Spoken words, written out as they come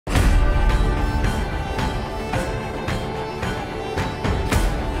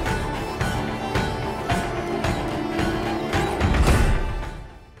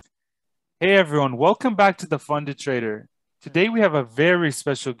Hey everyone, welcome back to the Funded Trader. Today we have a very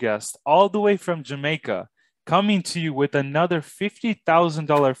special guest all the way from Jamaica coming to you with another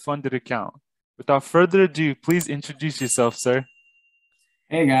 $50,000 funded account. Without further ado, please introduce yourself, sir.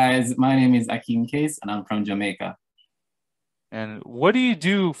 Hey guys, my name is Akeem Case and I'm from Jamaica. And what do you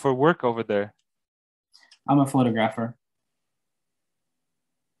do for work over there? I'm a photographer.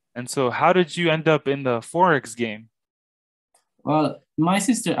 And so, how did you end up in the Forex game? Well, my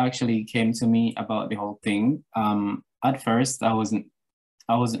sister actually came to me about the whole thing. At first, I wasn't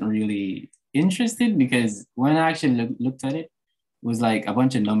really interested because when I actually looked at it, it was like a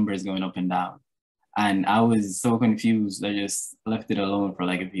bunch of numbers going up and down. And I was so confused, I just left it alone for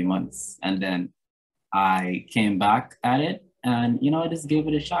like a few months. And then I came back at it and, I just gave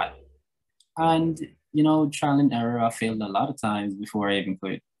it a shot. And trial and error, I failed a lot of times before I even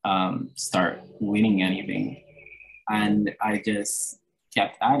could start winning anything. And I just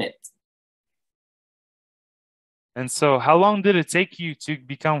kept at it. And so, how long did it take you to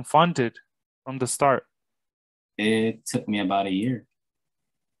become funded from the start? It took me about a year.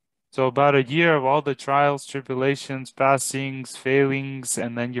 So, about a year of all the trials, tribulations, passings, failings,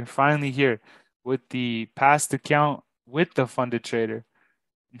 and then you're finally here with the past account with the funded trader.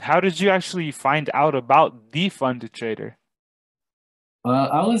 How did you actually find out about the funded trader?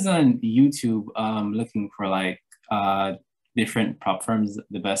 Well, I was on YouTube looking for like different prop firms,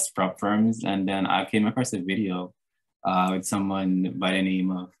 the best prop firms, and then I came across a video with someone by the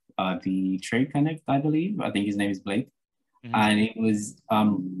name of the Trade Connect, I believe. I think his name is Blake, Mhm. and it was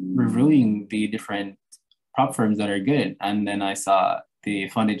reviewing the different prop firms that are good. And then I saw the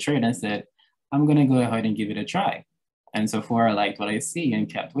funded trade and said, I'm gonna go ahead and give it a try. And so far, I liked what I see and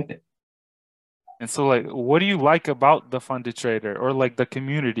kept with it. And so, like, what do you like about the funded trader or like the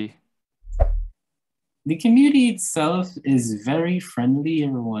community? The community itself is very friendly.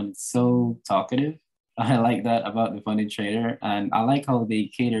 Everyone's so talkative. I like that about the funded trader, and I like how they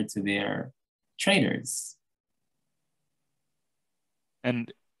cater to their traders.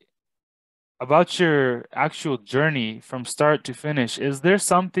 And about your actual journey from start to finish, is there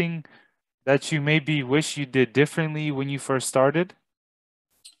something that you maybe wish you did differently when you first started?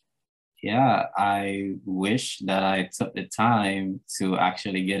 Yeah, I wish that I took the time to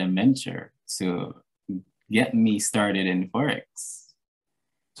actually get a mentor to get me started in Forex.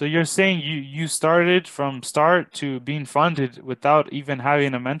 So you're saying you started from start to being funded without even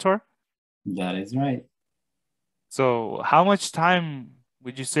having a mentor? That is right. So how much time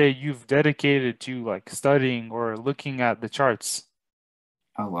would you say you've dedicated to like studying or looking at the charts?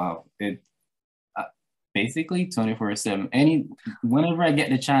 Oh wow. It uh, basically 24/7. Whenever I get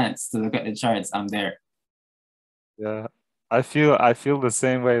the chance to look at the charts, I'm there. Yeah. I feel the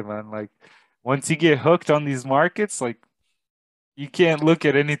same way, man. Like once you get hooked on these markets, like you can't look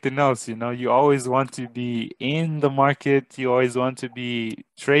at anything else, you know. You always want to be in the market, you always want to be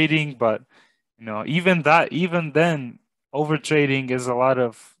trading, but even then, over trading is a lot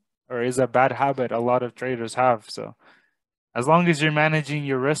of, or is a bad habit a lot of traders have. So as long as you're managing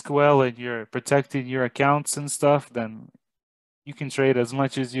your risk well and you're protecting your accounts and stuff, then you can trade as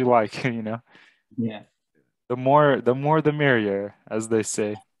much as you like, you know. Yeah. The more the merrier, as they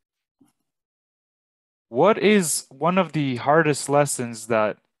say. What is one of the hardest lessons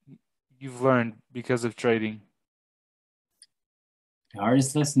that you've learned because of trading? The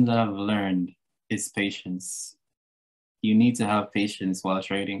hardest lesson that I've learned is patience. You need to have patience while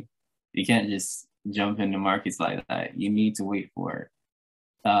trading. You can't just jump into markets like that. You need to wait for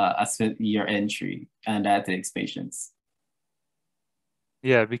your entry, and that takes patience.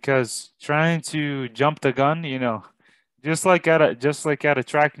 Yeah, because trying to jump the gun, just like at a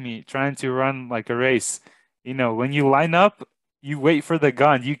track meet, trying to run like a race, when you line up, you wait for the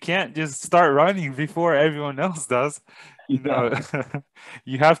gun. You can't just start running before everyone else does. You Yeah, know,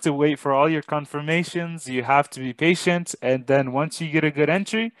 you have to wait for all your confirmations. You have to be patient, and then once you get a good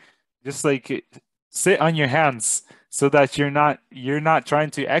entry, just sit on your hands so that you're not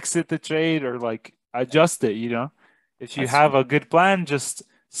trying to exit the trade or like adjust it, you know. If you that's true. have a good plan, just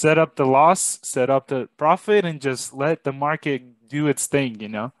set up the loss, set up the profit, and just let the market do its thing, you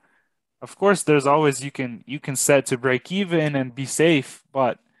know. Of course, there's always you can set to break even and be safe,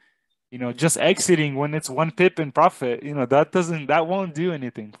 but just exiting when it's 1 pip in profit, that won't do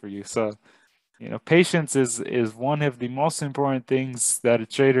anything for you. So, patience is one of the most important things that a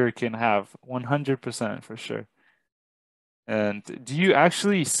trader can have, 100% for sure. And do you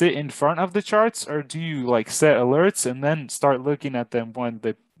actually sit in front of the charts or do you like set alerts and then start looking at them when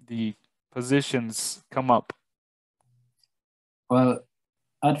the positions come up? Well,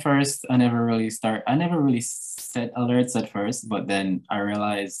 At first, I never really set alerts at first, but then I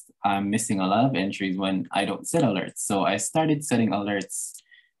realized I'm missing a lot of entries when I don't set alerts. So I started setting alerts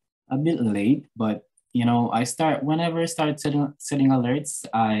a bit late, but whenever I start setting alerts,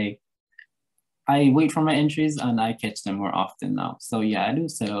 I wait for my entries and I catch them more often now. So yeah, I do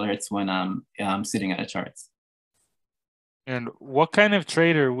set alerts when I'm sitting at the charts. And what kind of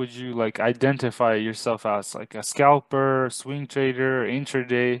trader would you like identify yourself as? Like a scalper, swing trader,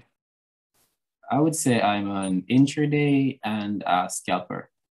 intraday? I would say I'm an intraday and a scalper.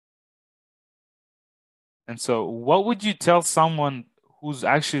 And so, what would you tell someone who's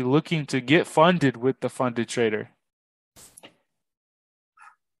actually looking to get funded with the funded trader?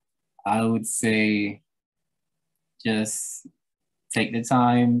 I would say just take the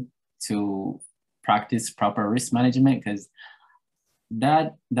time to practice proper risk management because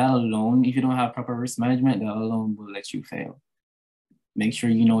that alone, if you don't have proper risk management, that alone will let you fail. Make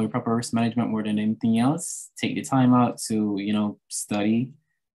sure you know your proper risk management more than anything else. Take the time out to, study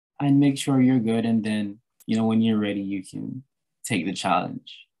and make sure you're good. And then, when you're ready, you can take the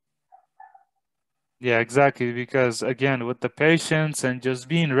challenge. Yeah, exactly. Because again, with the patience and just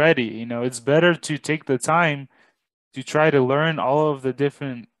being ready, it's better to take the time to try to learn all of the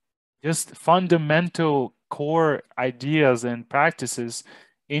different, just fundamental core ideas and practices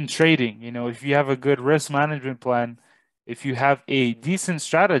in trading. If you have a good risk management plan, if you have a decent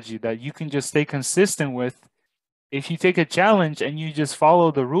strategy that you can just stay consistent with, if you take a challenge and you just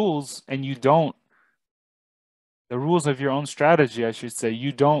follow the rules and you don't, the rules of your own strategy, I should say,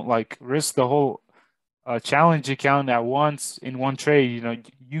 you don't like risk the whole challenge account at once in one trade,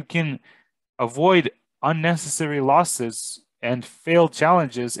 you can avoid unnecessary losses and failed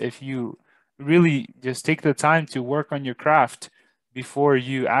challenges if you really just take the time to work on your craft before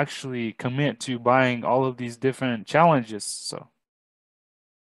you actually commit to buying all of these different challenges. So,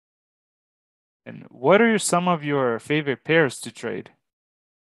 and what are some of your favorite pairs to trade?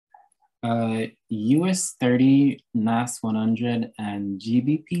 US 30, NAS 100, and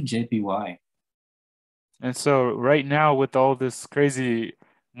GBP JPY. And so right now with all this crazy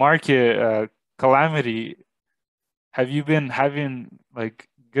market calamity, have you been having like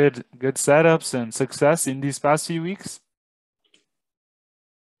good setups and success in these past few weeks?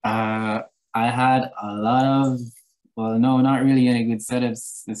 Uh, I had a lot of, well, no, not really any good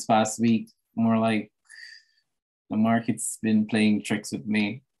setups this past week. More like the market's been playing tricks with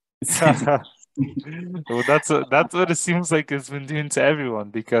me. Well, that's what it seems like it's been doing to everyone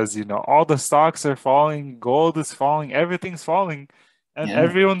because all the stocks are falling, gold is falling, everything's falling, and Yeah.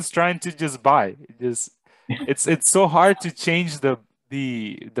 everyone's trying to just buy. It's so hard to change the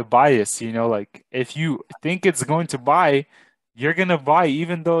bias, like if you think it's going to buy, you're gonna buy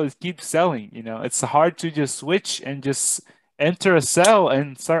even though it keeps selling, It's hard to just switch and just enter a sell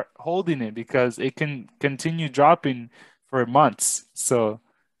and start holding it because it can continue dropping for months. So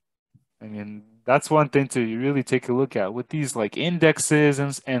I mean, that's one thing to really take a look at with these like indexes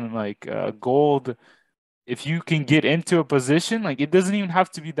and like gold. If you can get into a position, like it doesn't even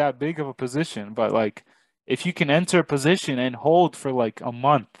have to be that big of a position, but like if you can enter a position and hold for like a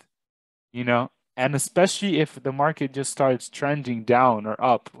month, and especially if the market just starts trending down or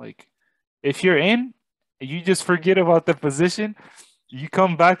up, like if you're in, you just forget about the position, you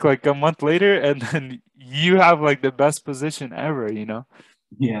come back like a month later, and then you have like the best position ever.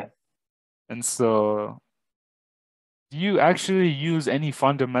 Yeah. And so do you actually use any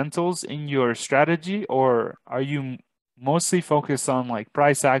fundamentals in your strategy, or are you mostly focused on like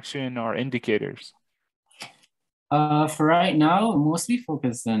price action or indicators? For right now, mostly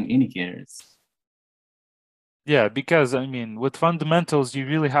focused on indicators. Yeah, because I mean, with fundamentals, you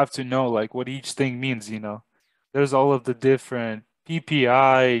really have to know like what each thing means. There's all of the different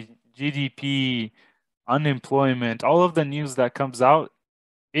PPI, GDP, unemployment, all of the news that comes out,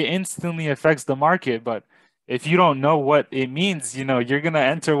 it instantly affects the market. But if you don't know what it means, you're gonna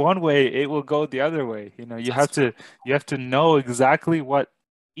enter one way, it will go the other way. You have to know exactly what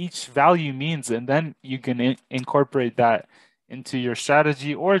each value means, and then you can incorporate that into your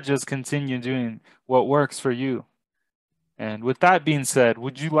strategy or just continue doing what works for you. And with that being said,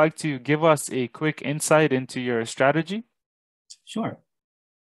 would you like to give us a quick insight into your strategy? Sure.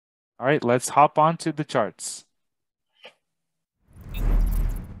 All right, let's hop on to the charts.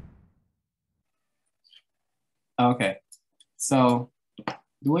 Okay. So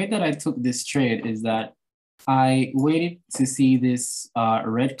the way that I took this trade is that I waited to see this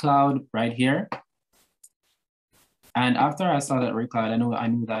red cloud right here. And after I saw that red cloud, I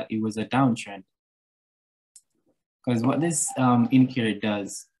knew that it was a downtrend. Because what this indicator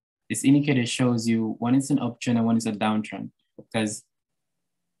does, this indicator shows you when it's an uptrend and when it's a downtrend. Because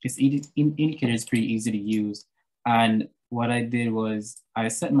indicator is pretty easy to use. And what I did was I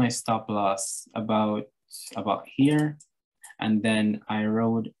set my stop loss about here, and then I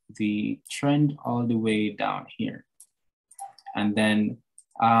rode the trend all the way down here. And then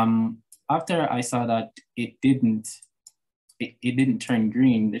after I saw that it didn't turn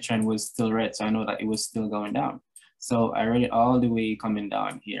green, the trend was still red, so I know that it was still going down. So I rode it all the way coming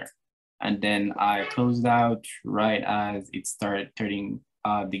down here. And then I closed out right as it started turning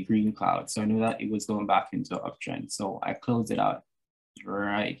the green cloud. So I knew that it was going back into an uptrend. So I closed it out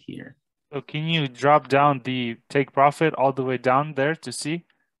right here. So can you drop down the take profit all the way down there to see?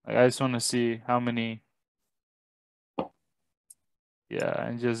 Like, I just want to see how many. Yeah,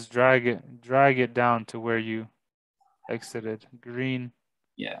 and just drag it down to where you exited. Green.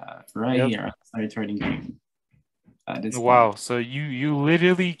 Yeah, right Yep. here. I started turning green at this Wow. point. So you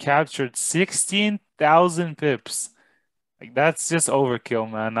literally captured 16,000 pips. Like that's just overkill,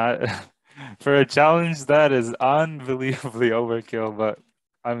 man. For a challenge that is unbelievably overkill, but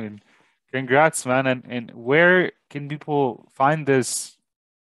I mean, congrats, man. And where can people find this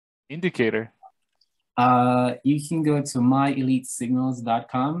indicator? You can go to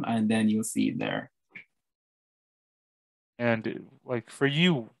myelitesignals.com and then you'll see it there. And like for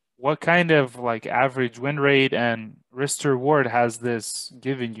you, what kind of like average win rate and risk to reward has this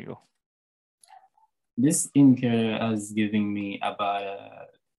given you? This indicator is giving me about a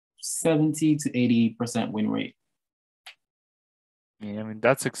 70 to 80% win rate. I mean,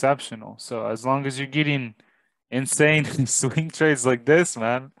 that's exceptional. So as long as you're getting insane swing trades like this,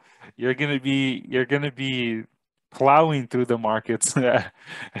 man, you're gonna be plowing through the markets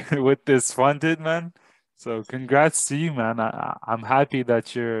with this funded, man. So congrats to you, man. I'm happy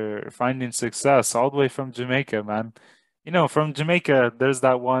that you're finding success all the way from Jamaica, man. You know, from Jamaica, there's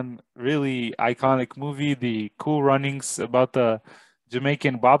that one really iconic movie, The Cool Runnings, about the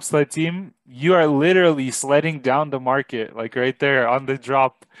Jamaican bobsled team. You are literally sledding down the market, like right there on the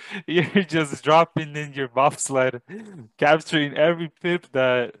drop. You're just dropping in your bobsled, capturing every pip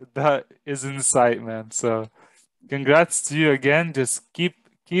that is in sight, man. So congrats to you again. Just keep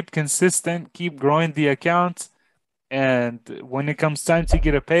consistent, keep growing the account, and when it comes time to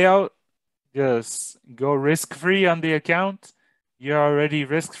get a payout, just go risk free on the account. You're already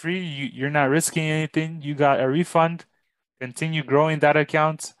risk free. You're not risking anything. You got a refund. Continue growing that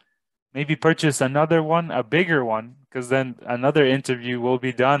account. Maybe purchase another one, a bigger one, because then another interview will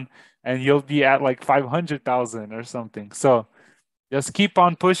be done and you'll be at like 500,000 or something. So just keep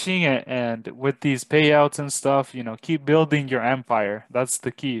on pushing it, and with these payouts and stuff, keep building your empire. That's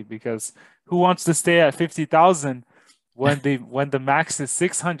the key, because who wants to stay at 50,000 when the max is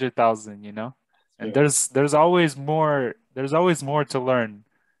 600,000, you know? And Sure. there's always more to learn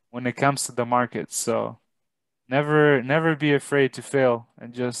when it comes to the market. So never be afraid to fail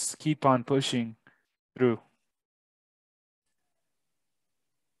and just keep on pushing through.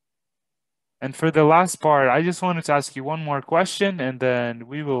 And for the last part, I just wanted to ask you one more question and then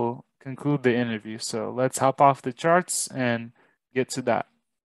we will conclude the interview. So let's hop off the charts and get to that.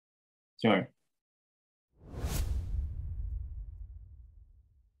 Sure.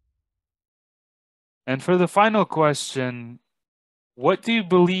 And for the final question, what do you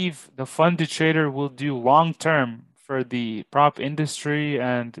believe the funded trader will do long term for the prop industry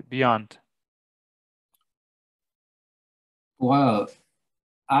and beyond? Well,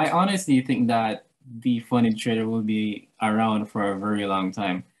 I honestly think that the funded trader will be around for a very long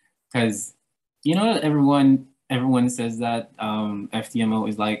time because everyone says that FTMO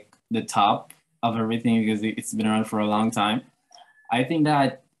is like the top of everything because it's been around for a long time. I think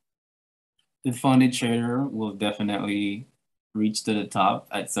that the funded trader will definitely reach to the top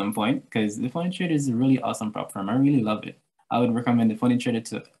at some point because the funded trader is a really awesome prop firm. I really love it. I would recommend the funded trader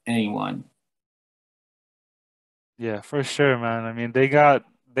to anyone. Yeah, for sure, man. I mean, they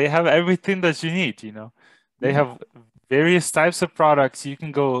have everything that you need. They Yeah. have various types of products. You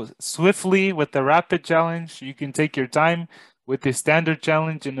can go swiftly with the rapid challenge. You can take your time with the standard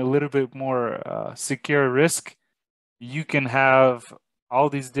challenge and a little bit more secure risk. You can have all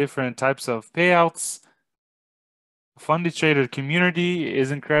these different types of payouts. Funded trader community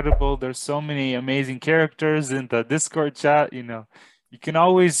is incredible. There's so many amazing characters in the Discord chat. You can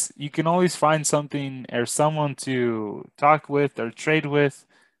always find something or someone to talk with or trade with.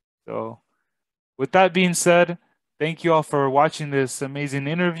 So with that being said, thank you all for watching this amazing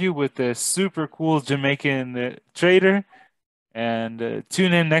interview with this super cool Jamaican trader. And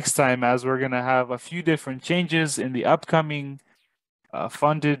tune in next time as we're gonna have a few different changes in the upcoming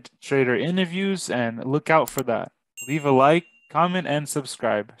funded trader interviews, and look out for that. Leave a like, comment, and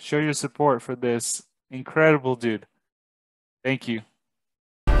subscribe. Show your support for this incredible dude. Thank you.